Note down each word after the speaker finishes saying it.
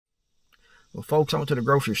Well, folks, I went to the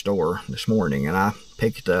grocery store this morning and I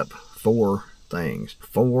picked up four things.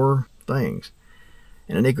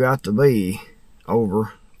 And it equal out to be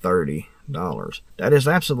over $30. That is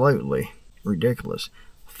absolutely ridiculous.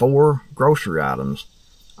 4 grocery items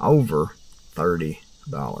over $30.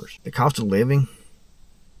 The cost of living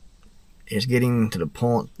is getting to the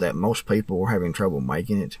point that most people are having trouble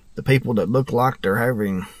making it. The people that look like they're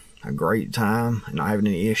having a great time and not having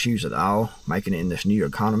any issues at all making it in this new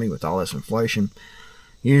economy with all this inflation,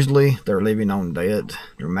 usually they're living on debt.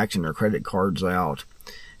 They're maxing their credit cards out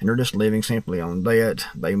and they're just living simply on debt.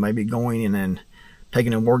 They may be going in and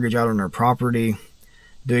taking a mortgage out on their property,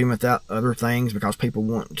 doing without other things because people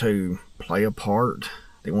want to play a part.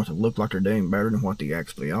 They want to look like they're doing better than what they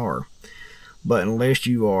actually are. But unless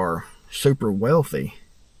you are super wealthy,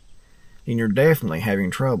 then you're definitely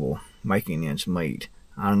having trouble making ends meet.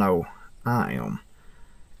 I know I am.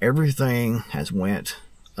 Everything has went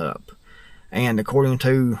up. And according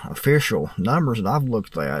to official numbers that I've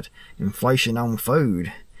looked at, inflation on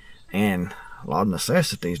food and a lot of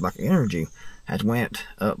necessities like energy has went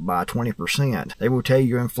up by 20%. They will tell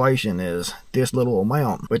you inflation is this little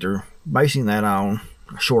amount, but they're basing that on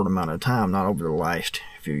a short amount of time, not over the last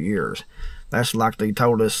few years. That's like they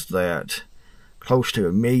told us that close to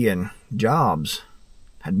 1 million jobs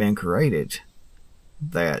had been created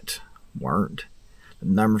that weren't. The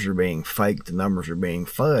numbers are being faked. The numbers are being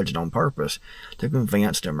fudged on purpose to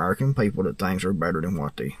convince the American people that things are better than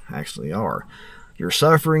what they actually are. You're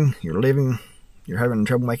suffering, you're living, you're having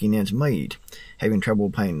trouble making ends meet, having trouble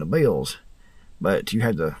paying the bills, but you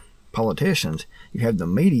have the politicians, you have the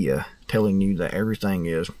media telling you that everything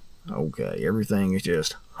is okay, everything is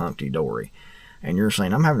just hunky-dory. And you're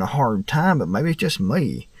saying, I'm having a hard time, but maybe it's just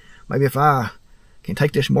me. Maybe if I can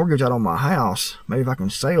take this mortgage out on my house, maybe if I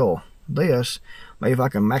can sell this, maybe if I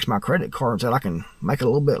can max my credit cards out, I can make it a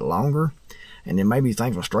little bit longer, and then maybe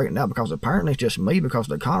things will straighten out, because apparently it's just me, because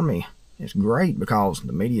the economy is great, because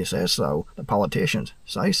the media says so, the politicians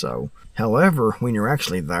say so. However, when you're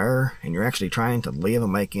actually there, and you're actually trying to live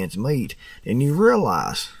and make ends meet, then you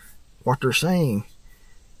realize what they're saying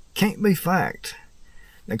can't be fact.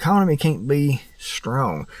 The economy can't be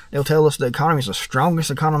strong. They'll tell us the economy is the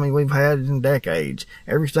strongest economy we've had in decades.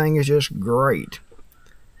 Everything is just great.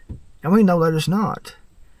 And we know that it's not.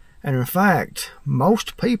 And in fact,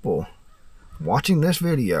 most people watching this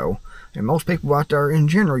video, and most people out there in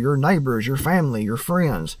general, your neighbors, your family, your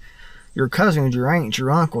friends, your cousins, your aunts,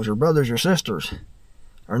 your uncles, your brothers, your sisters,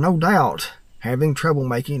 are no doubt having trouble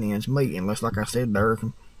making ends meet, unless, like I said, they're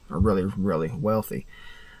really, really wealthy.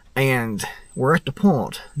 And we're at the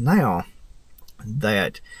point now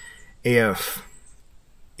that if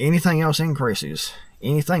anything else increases,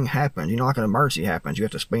 anything happens, like an emergency happens, you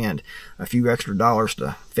have to spend a few extra dollars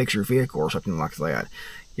to fix your vehicle or something like that.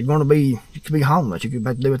 You could be homeless. You could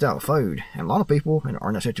have to do without food. And a lot of people are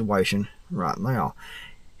in that situation right now.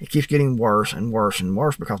 It keeps getting worse and worse and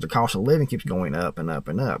worse because the cost of living keeps going up and up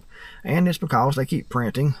and up. And it's because they keep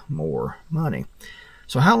printing more money.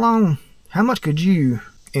 So how much could you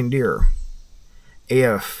endure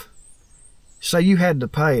if, say, you had to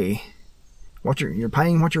pay what you're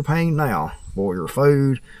paying now for your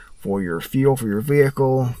food, for your fuel, for your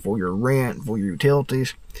vehicle, for your rent, for your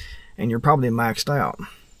utilities, and you're probably maxed out.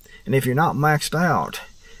 And if you're not maxed out,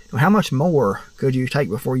 how much more could you take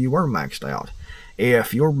before you were maxed out?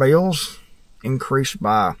 If your bills increased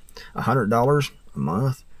by $100 a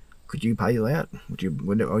month, could you pay that?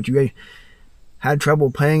 Would you had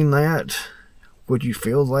trouble paying that? Would you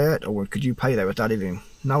feel that, or could you pay that without even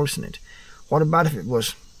noticing it? What about if it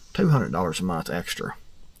was $200 a month extra?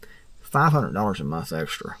 $500 a month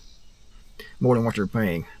extra? More than what you're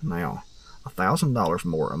paying now. $1,000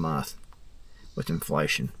 more a month with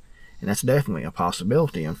inflation. And that's definitely a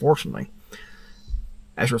possibility, unfortunately.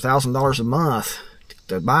 As for $1,000 a month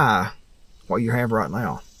to buy what you have right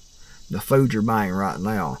now, the food you're buying right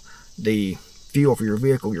now, the fuel for your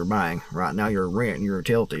vehicle you're buying right now, your rent and your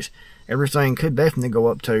utilities, everything could definitely go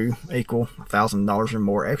up to equal $1,000 or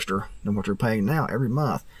more extra than what you're paying now every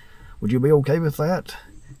month. Would you be okay with that?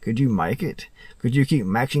 Could you make it? Could you keep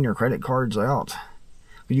maxing your credit cards out?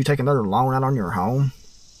 Could you take another loan out on your home?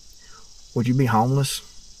 Would you be homeless?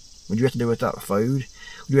 Would you have to do without food?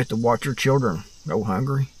 Would you have to watch your children go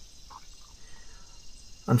hungry?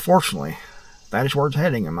 Unfortunately, that is where it's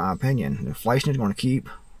heading, in my opinion. Inflation is going to keep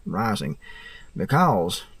rising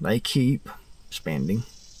because they keep spending,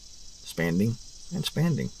 and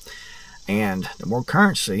spending. And the more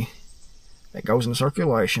currency that goes into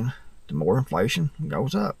circulation, the more inflation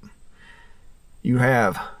goes up. You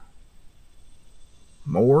have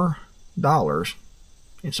more dollars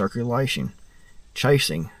in circulation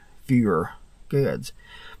chasing fewer goods.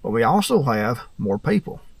 But we also have more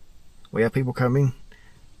people. We have people coming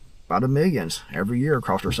by the millions every year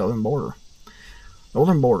across our southern border.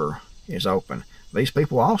 Northern border is open. These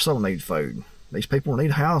people also need food. These people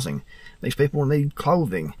need housing. These people need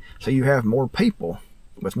clothing. So you have more people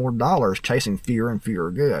with more dollars chasing fewer and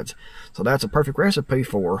fewer goods. So that's a perfect recipe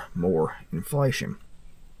for more inflation.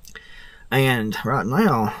 And right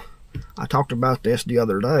now, I talked about this the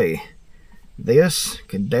other day. This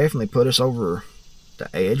could definitely put us over the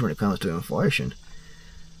edge when it comes to inflation.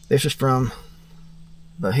 This is from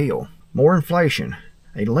The Hill. More inflation.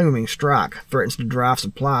 A looming strike threatens to drive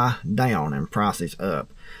supply down and prices up.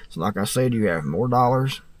 So like I said, you have more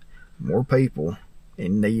dollars, more people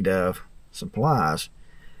in need of supplies,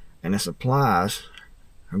 and the supplies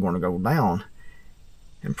are going to go down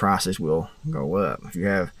and prices will go up. If you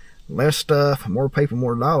have less stuff, more people,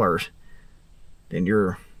 more dollars, then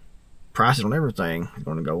your prices on everything are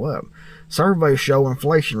going to go up. Surveys show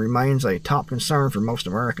inflation remains a top concern for most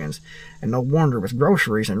Americans, and no wonder, with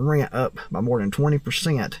groceries and rent up by more than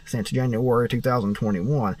 20% since January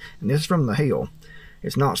 2021. And this is from The Hill.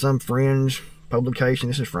 It's not some fringe publication.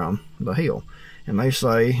 This is from The Hill. And they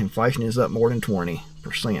say inflation is up more than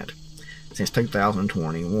 20% since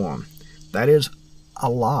 2021. That is a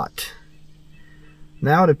lot.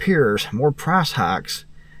 Now it appears more price hikes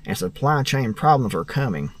and supply chain problems are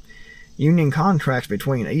coming. Union contracts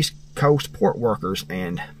between East Coast port workers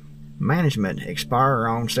and management expire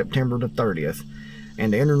on September the 30th,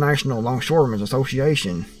 and the International Longshoremen's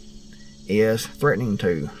Association is threatening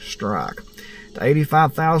to strike. The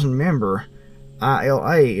 85,000 member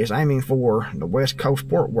ILA is aiming for the West Coast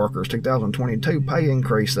port workers 2022 pay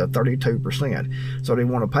increase of 32%. So they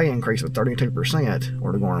want a pay increase of 32%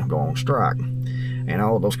 or they're going to go on strike. And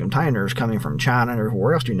all those containers coming from China and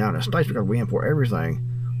everywhere else to the United States, because we import everything,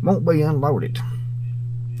 won't be unloaded.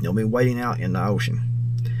 They'll be waiting out in the ocean.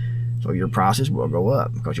 So your prices will go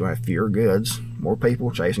up because you'll have fewer goods, more people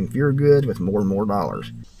chasing fewer goods with more and more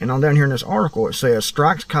dollars. And on down here in this article, it says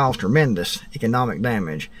strikes cause tremendous economic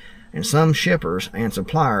damage, and some shippers and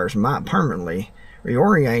suppliers might permanently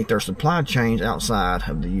reorient their supply chains outside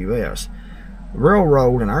of the U.S.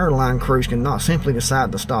 Railroad and airline crews cannot simply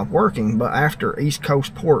decide to stop working, but after East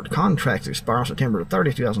Coast port contracts expire September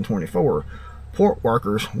 30, 2024, port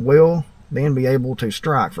workers will then be able to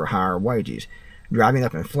strike for higher wages, driving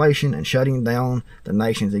up inflation and shutting down the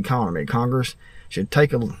nation's economy. Congress should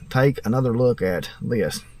take another look at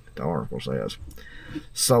this, the article says.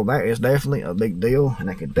 So that is definitely a big deal, and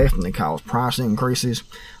that could definitely cause price increases,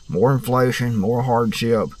 more inflation, more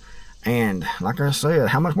hardship, and like I said,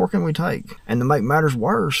 how much more can we take? And to make matters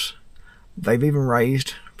worse, they've even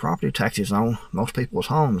raised property taxes on most people's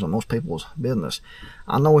homes, on most people's business.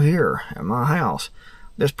 I know here at my house,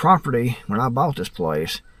 this property, when I bought this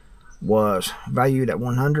place, was valued at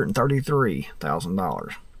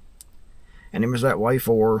 $133,000. And it was that way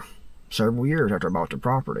for several years after I bought the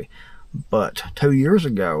property. But 2 years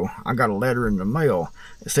ago, I got a letter in the mail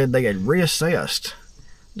that said they had reassessed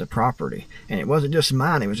the property. And it wasn't just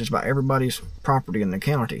mine, it was just about everybody's property in the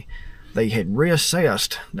county. They had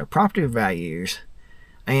reassessed the property values,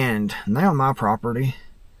 and now my property,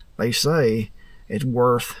 they say, is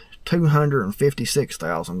worth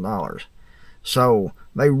 $256,000. So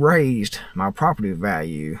they raised my property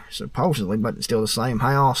value, supposedly, but it's still the same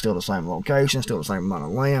house, still the same location, still the same amount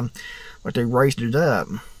of land, but they raised it up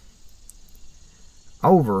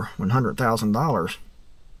over $100,000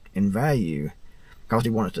 in value because they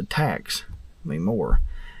wanted to tax me more.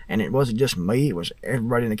 And it wasn't just me, it was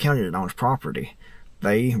everybody in the county that owns property.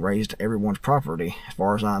 They raised everyone's property, as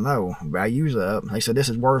far as I know, values up. They said this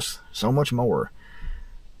is worth so much more.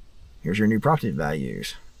 Here's your new property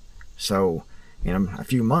values. So in a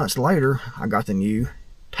few months later, I got the new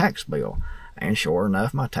tax bill, and sure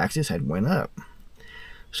enough, my taxes had went up.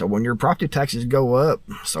 So when your property taxes go up,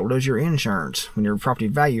 so does your insurance. When your property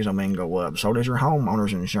values, go up, so does your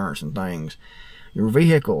homeowner's insurance and things. Your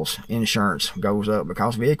vehicle's insurance goes up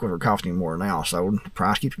because vehicles are costing more now, so the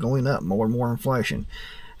price keeps going up, more and more inflation.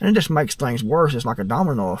 And it just makes things worse. It's like a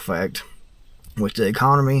domino effect with the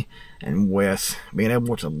economy and with being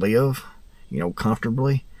able to live,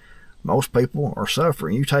 comfortably. Most people are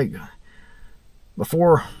suffering. You take,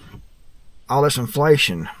 before all this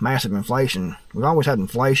inflation, massive inflation, we've always had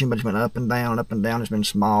inflation, but it's been up and down, it's been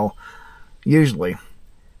small, usually.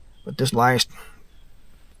 But this last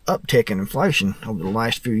uptick in inflation over the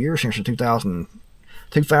last few years, since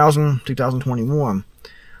 2021,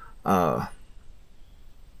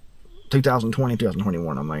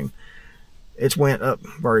 it's went up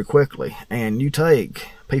very quickly. And you take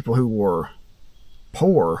people who were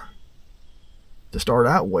poor to start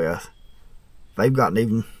out with, they've gotten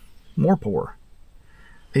even more poor.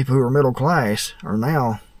 People who are middle class are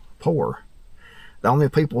now poor. The only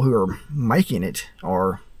people who are making it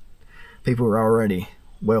are people who are already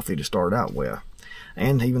wealthy to start out with.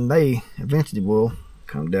 And even they eventually will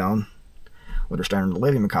come down with their standard of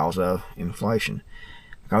living because of inflation.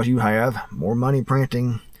 Because you have more money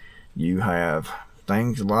printing, you have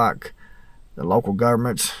things like the local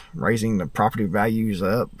governments raising the property values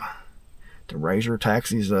up to raise your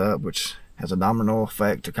taxes up, which has a domino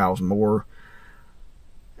effect to cause more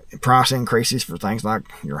price increases for things like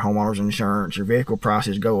your homeowner's insurance. Your vehicle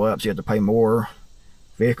prices go up, so you have to pay more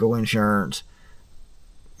vehicle insurance.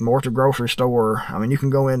 More at the grocery store. I mean, you can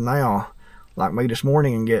go in now, like me this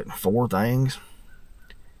morning, and get 4 things.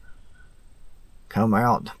 Come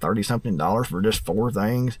out $30-something for just 4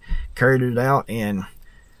 things. Carried it out in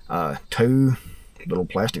 2 little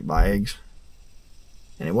plastic bags.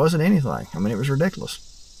 And it wasn't anything. I mean, it was ridiculous.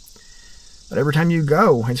 But every time you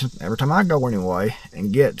go, every time I go anyway,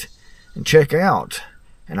 and check out,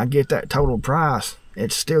 and I get that total price,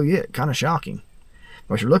 it's still yet kind of shocking.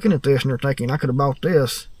 But you're looking at this and you're thinking, I could have bought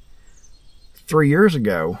this 3 years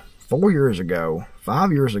ago, 4 years ago,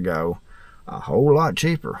 5 years ago, a whole lot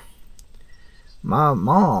cheaper. My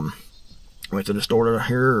mom went to the store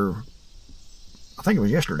here, I think it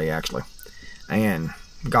was yesterday actually, and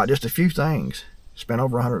got just a few things, spent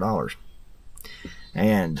over $100.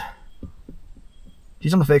 And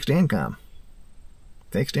she's on a fixed income.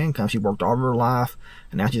 Fixed income. She worked all of her life,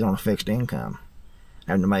 and now she's on a fixed income,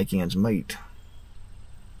 having to make ends meet.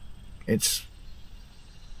 It's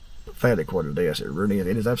pathetic what it is. It really is.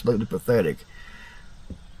 It is absolutely pathetic.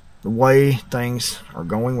 The way things are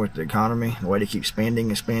going with the economy, the way they keep spending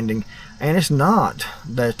and spending. And it's not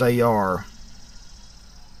that they are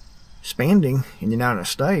spending in the United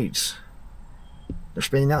States. They're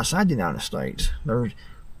spending outside the United States. They're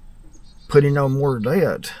putting on more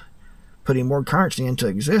debt, putting more currency into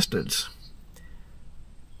existence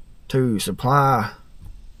to supply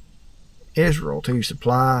Israel, to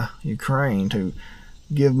supply Ukraine, to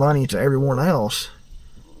give money to everyone else,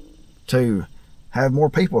 to have more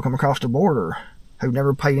people come across the border who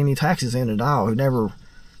never paid any taxes in at all, who never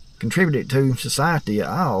contributed to society at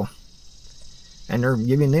all. And they're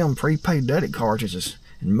giving them prepaid debit cards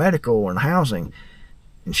and medical and housing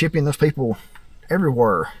and shipping those people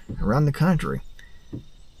everywhere around the country.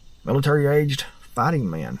 Military-aged fighting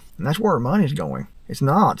men. And that's where our money's going. It's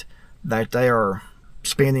not that they are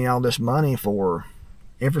spending all this money for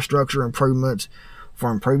infrastructure improvements, for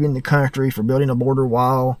improving the country, for building a border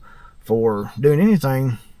wall, for doing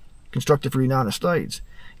anything constructive for the United States.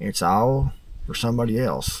 It's all for somebody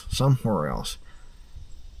else, somewhere else.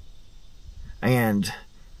 And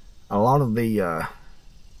a lot of the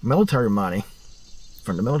military money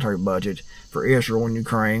from the military budget for Israel and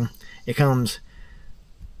Ukraine, it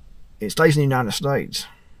stays in the United States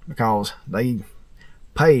because they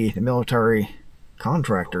pay the military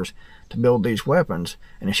contractors to build these weapons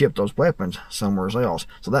and to ship those weapons somewhere else.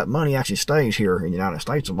 So that money actually stays here in the United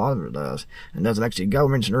States. A lot of it does. And doesn't actually go.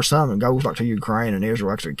 I mean, there's some that goes like to Ukraine and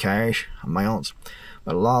Israel, actually cash amounts.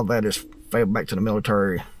 But a lot of that is fed back to the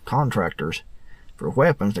military contractors for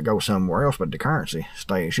weapons that go somewhere else, but the currency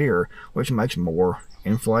stays here, which makes more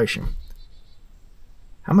inflation.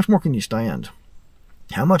 How much more can you stand?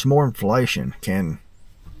 How much more inflation can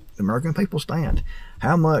the American people stand?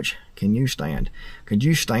 How much can you stand? Could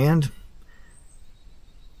you stand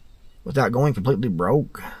without going completely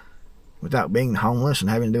broke, without being homeless and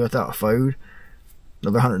having to do without food,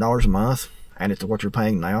 another $100 a month added to what you're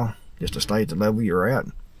paying now just to stay at the level you're at?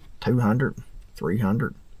 $200,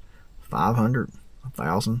 $300, $500,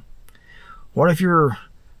 $1,000. What if your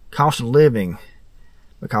cost of living,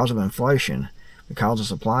 because of inflation, because of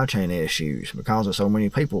supply chain issues, because of so many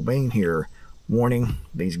people being here wanting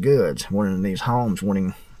these goods, wanting these homes,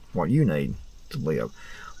 wanting what you need to live?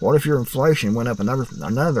 What if your inflation went up another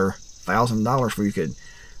 $1,000 where you could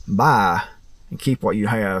buy and keep what you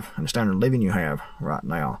have and the standard of living you have right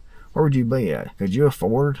now? Where would you be at? Could you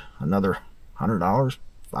afford another $100,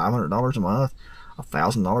 $500 a month,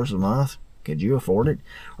 $1,000 a month? Could you afford it?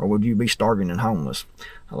 Or would you be starving and homeless?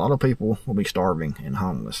 A lot of people will be starving and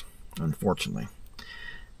homeless, unfortunately.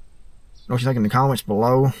 Know what you think in the comments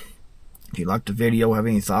below. If you liked the video, have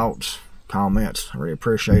any thoughts, comments, I really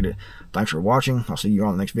appreciate it. Thanks for watching. I'll see you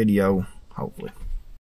on the next video, hopefully.